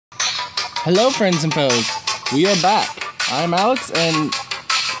Hello friends and foes, we are back. I'm Alex and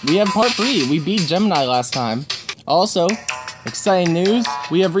we have part 3. We beat Gemini last time. Also, exciting news,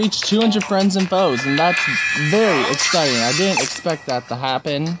 we have reached 200 friends and foes and that's very exciting. I didn't expect that to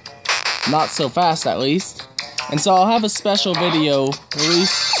happen. Not so fast at least. And so I'll have a special video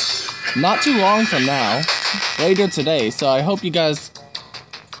released not too long from now, later today. So I hope you guys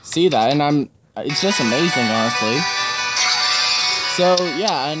see that and it's just amazing honestly. So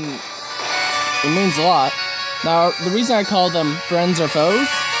yeah, and it means a lot. Now, the reason I call them friends or foes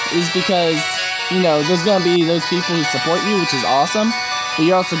is because, you know, there's gonna be those people who support you, which is awesome, but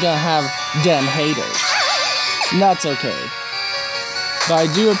you're also gonna have dem haters. And that's okay. But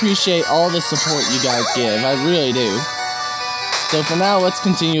I do appreciate all the support you guys give, I really do. So for now, let's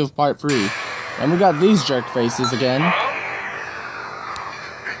continue with part 3. And we got these jerk faces again.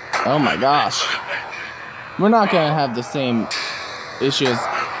 Oh my gosh. We're not gonna have the same issues.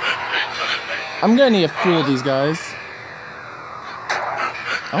 I'm gonna need to fool these guys.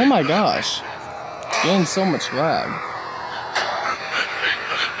 Oh my gosh. Getting so much lag.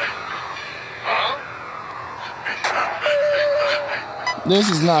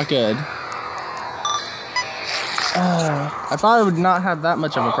 This is not good. I thought I would not have that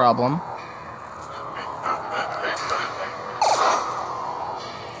much of a problem.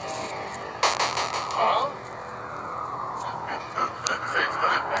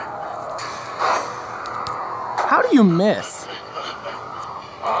 How do you miss?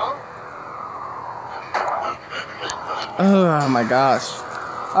 Oh my gosh.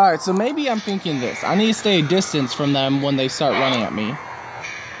 Alright, so maybe I'm thinking this. I need to stay a distance from them when they start running at me.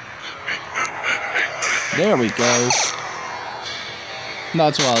 There we go.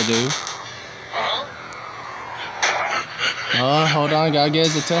 That's what I'll do. Oh, hold on, gotta get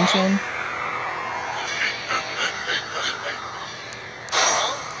his attention.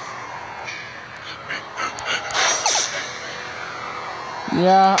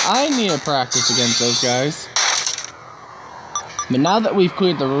 Yeah, I need to practice against those guys. But now that we've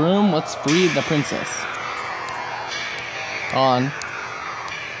cleared the room, let's free the princess. On.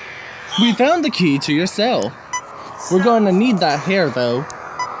 We found the key to your cell. We're going to need that hair, though.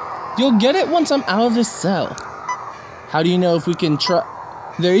 You'll get it once I'm out of this cell. How do you know if we can try?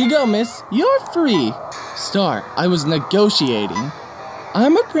 There you go, miss. You're free. Star, I was negotiating.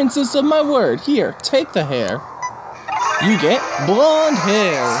 I'm a princess of my word. Here, take the hair. You get blonde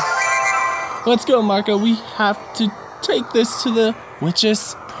hair. Let's go, Marco. We have to take this to the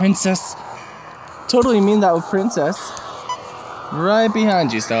witch's princess. Totally mean that with princess. Right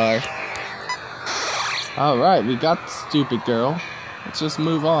behind you, Star. Alright, we got the stupid girl. Let's just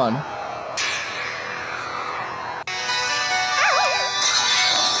move on.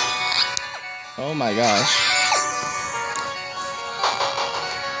 Oh my gosh.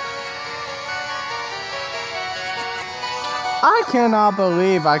 I cannot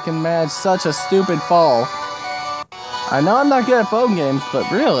believe I can manage such a stupid fall. I know I'm not good at phone games, but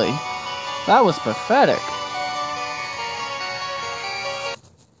really, that was pathetic.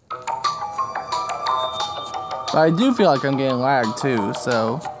 But I do feel like I'm getting lagged too,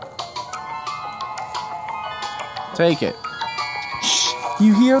 so... Take it. Shh,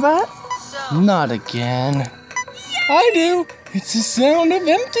 you hear that? Not again. I do! It's the sound of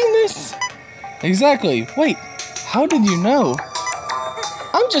emptiness! Exactly. Wait, how did you know?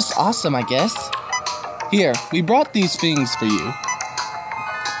 I'm just awesome, I guess. Here, we brought these things for you.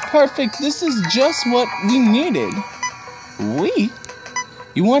 Perfect, this is just what we needed. We?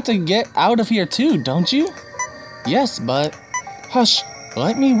 You want to get out of here too, don't you? Yes, but... Hush,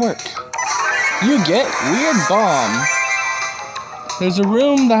 let me work. You get weird bomb. There's a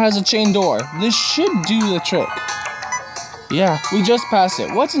room that has a chain door. This should do the trick. Yeah, we just passed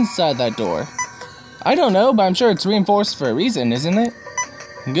it. What's inside that door? I don't know, but I'm sure it's reinforced for a reason, isn't it?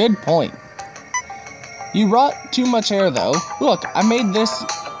 Good point. You brought too much hair, though. Look, I made this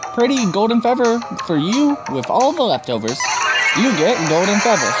pretty golden feather for you with all the leftovers. You get golden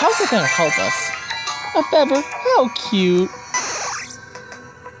feather. How's it gonna help us? A feather? How cute.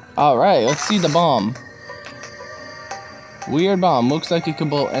 Alright, let's see the bomb. Weird bomb. Looks like it can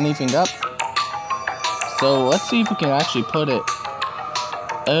blow anything up. So, let's see if we can actually put it...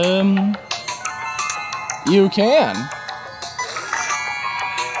 You can!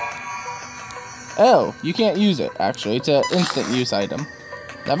 Oh, you can't use it, actually. It's an instant use item.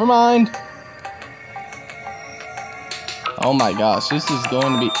 Never mind. Oh my gosh, this is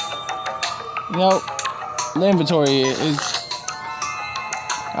going to be... You know, the inventory is...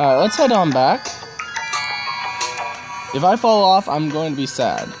 Alright, let's head on back. If I fall off, I'm going to be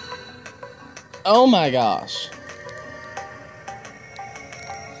sad. Oh my gosh.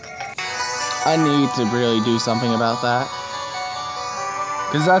 I need to really do something about that.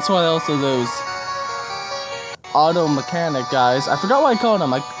 Because that's why also those auto mechanic guys, I forgot what I called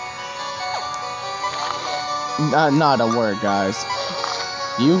them, like, not a word, guys.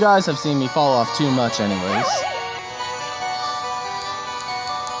 You guys have seen me fall off too much anyways.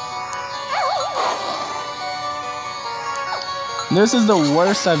 This is the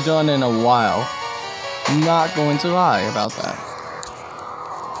worst I've done in a while. Not going to lie about that.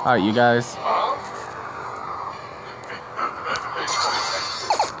 Alright, you guys.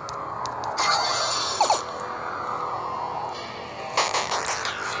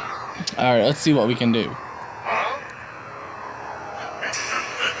 Alright, let's see what we can do.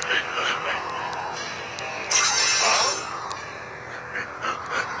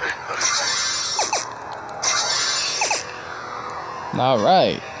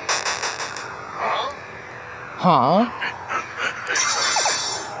 Alright. Huh?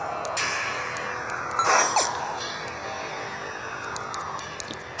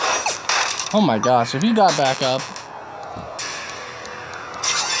 Oh my gosh, if you got back up.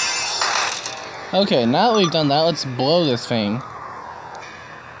 Okay, now that we've done that, let's blow this thing.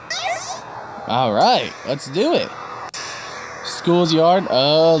 Alright, let's do it. School's yard?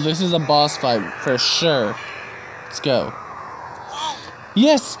 Oh, this is a boss fight for sure. Let's go.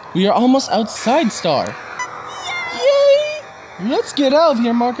 Yes, we are almost outside Star. Yay! Let's get out of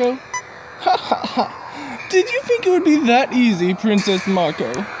here, Marco. Ha ha ha. Did you think it would be that easy, Princess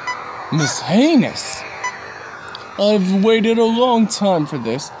Marco? Miss Heinous. I've waited a long time for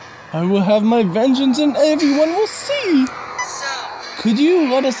this. I will have my vengeance and everyone will see. Could you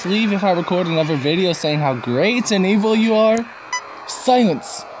let us leave if I record another video saying how great and evil you are?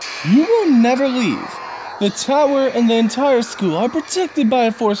 Silence. You will never leave. The tower and the entire school are protected by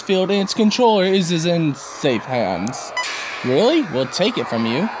a force field and its controller is in safe hands. Really? We'll take it from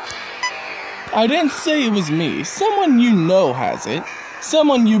you. I didn't say it was me. Someone you know has it.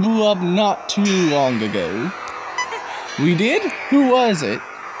 Someone you blew up not too long ago. We did? Who was it?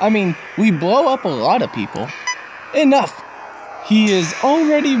 I mean, we blow up a lot of people. Enough! He is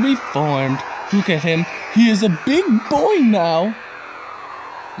already reformed. Look at him. He is a big boy now.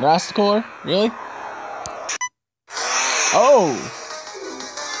 Rasticor? Really? Oh!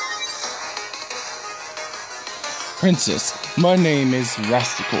 Princess, my name is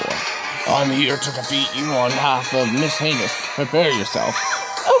Rasticor. I'm here to defeat you on behalf of Miss Heinous. Prepare yourself.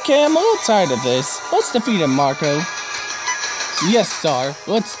 Okay, I'm a little tired of this. Let's defeat him, Marco. Yes, Star.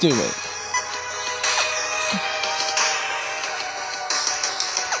 Let's do it.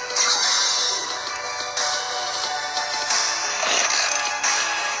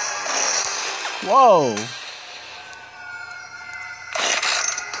 Whoa!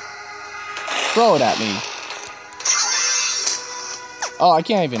 Throw it at me. Oh, I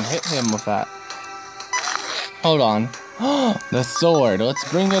can't even hit him with that. Hold on. The sword. Let's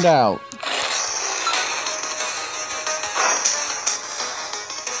bring it out.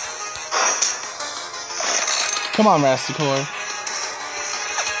 Come on, Rasticor.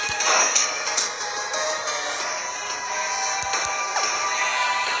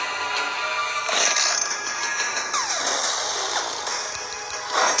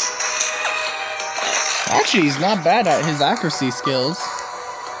 Actually, he's not bad at his accuracy skills.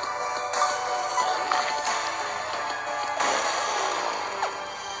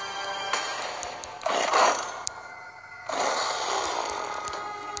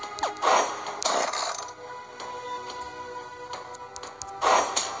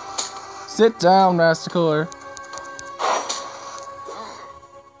 Sit down, Rasticor.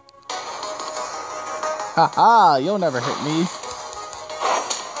 Haha, you'll never hit me.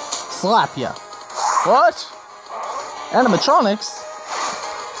 Slap ya. What? Animatronics?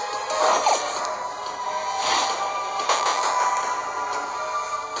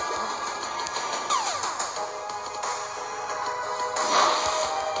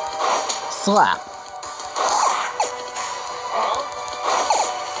 Slap.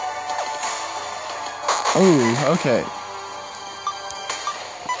 Ooh, okay.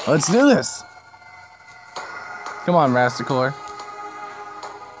 Let's do this. Come on, Rasticor.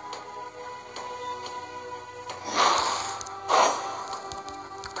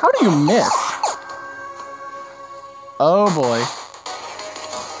 How do you miss? Oh boy.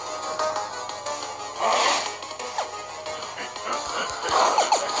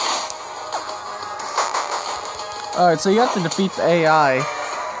 Alright, so you have to defeat the AI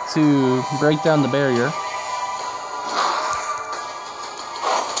to break down the barrier.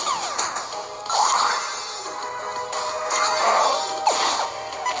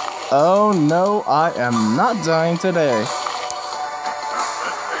 Oh no, I am not dying today.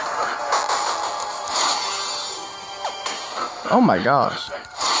 Oh my gosh.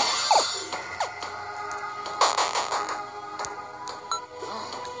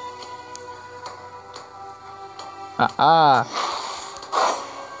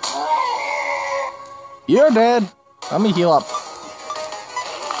 You're dead. Let me heal up.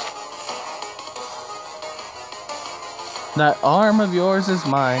 That arm of yours is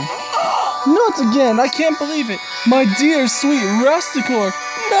mine. Not again! I can't believe it! My dear, sweet Rusticore!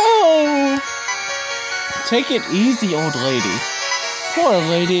 No! Take it easy, old lady. Poor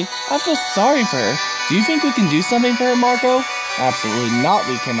lady. I feel sorry for her. Do you think we can do something for her, Marco? Absolutely not,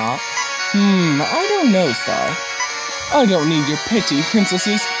 we cannot. I don't know, Star. I don't need your pity,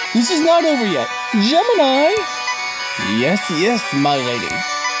 princesses. This is not over yet. Gemini! Yes, yes, my lady.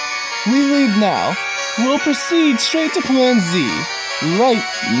 We leave now. We'll proceed straight to Plan Z. Right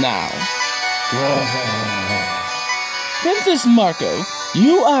now. Princess Marco,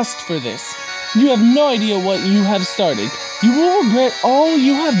 you asked for this. You have no idea what you have started. You will regret all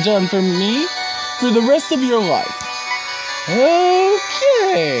you have done for me for the rest of your life.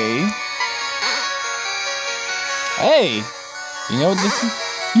 Okay. Hey, you know what this is?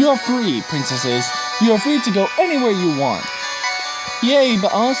 You are free, princesses. You are free to go anywhere you want. Yay,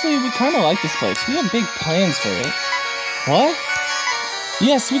 but honestly, we kind of like this place. We have big plans for it. What?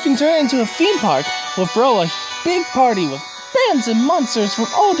 Yes, we can turn it into a theme park. We'll throw a big party with bands and monsters from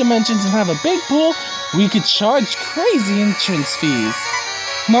all dimensions and have a big pool. We could charge crazy entrance fees.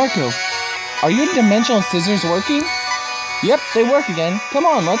 Marco, are your dimensional scissors working? Yep, they work again. Come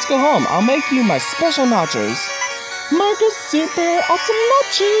on, let's go home. I'll make you my special nachos. Marco's super awesome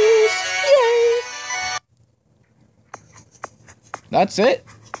nachos! Yay! That's it?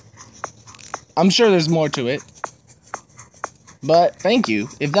 I'm sure there's more to it. But thank you.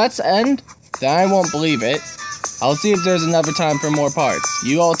 If that's the end, then I won't believe it. I'll see if there's another time for more parts.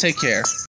 You all take care.